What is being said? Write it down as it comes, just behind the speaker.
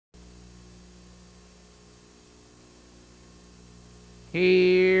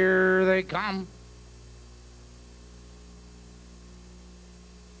Here they come.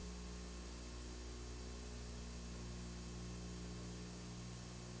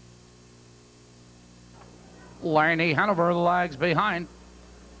 Larney Hanover lags behind.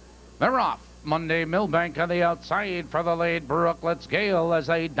 They're off. Monday Millbank on the outside for the lead. Brooklet's Gale as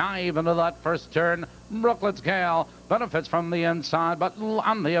they dive into that first turn. Brooklet's Gale benefits from the inside, but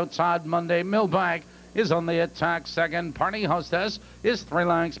on the outside, Monday Millbank is on the attack. Second, Party Hostess is 3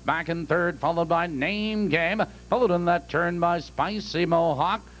 lengths back in third, followed by Name Game, followed in that turn by Spicy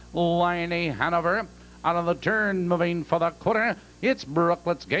Mohawk. Liney Hanover out of the turn, moving for the quarter. It's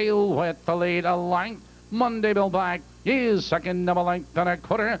Brooklet's Gale with the lead, a length. Monday Millbank is second, double length and a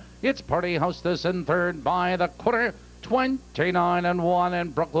quarter. It's Party Hostess in third by the quarter. 29-1,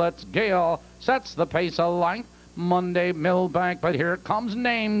 and Brooklet's Gale sets the pace a length. Monday Millbank, but here comes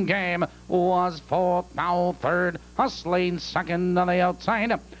Name Game, was fourth, now third, Hustling second on the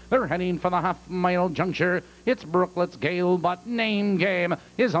outside. They're heading for the half-mile juncture. It's Brooklet's Gale, but Name Game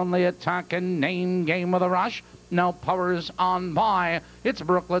is on the attack, and Name Game with a rush. Now Powers on by. It's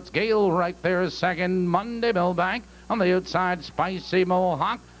Brooklet's Gale right there second. Monday Millbank on the outside, Spicy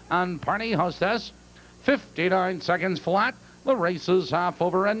Mohawk and Party Hostess. 59 seconds flat. The race is half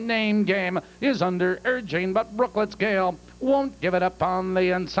over, and Name Game is under urging, but Brooklet's Gale won't give it up on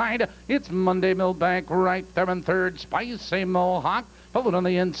the inside. It's Monday Millbank right there in third, Spicy Mohawk, followed on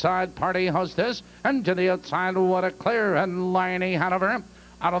the inside, Party Hostess, and to the outside, What a Clear and Liney Hanover.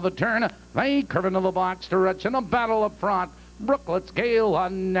 Out of the turn, they curve into the box stretch in a battle up front. Brooklet's Gale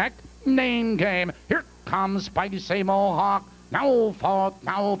on neck, Name Game. Here comes Spicy Mohawk. Now fourth,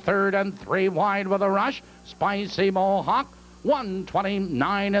 now third, and 3 wide with a rush. Spicy Mohawk,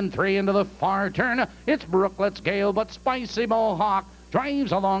 129 and 3 into the far turn. It's Brooklet's Gale, but Spicy Mohawk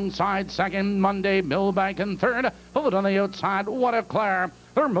drives alongside second. Monday Millbank in third, followed on the outside, What a Clear.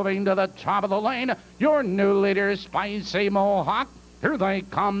 They're moving to the top of the lane. Your new leader, Spicy Mohawk. Here they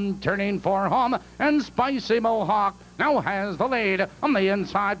come, turning for home, and Spicy Mohawk now has the lead on the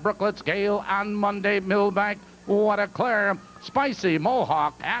inside. Brooklet's Gale and Monday Millbank. What a Clear. Spicy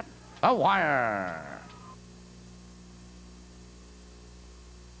Mohawk at the wire.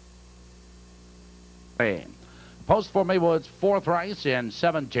 Post for Maywood's fourth race in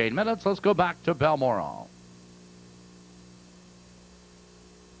 17 minutes. Let's go back to Balmoral.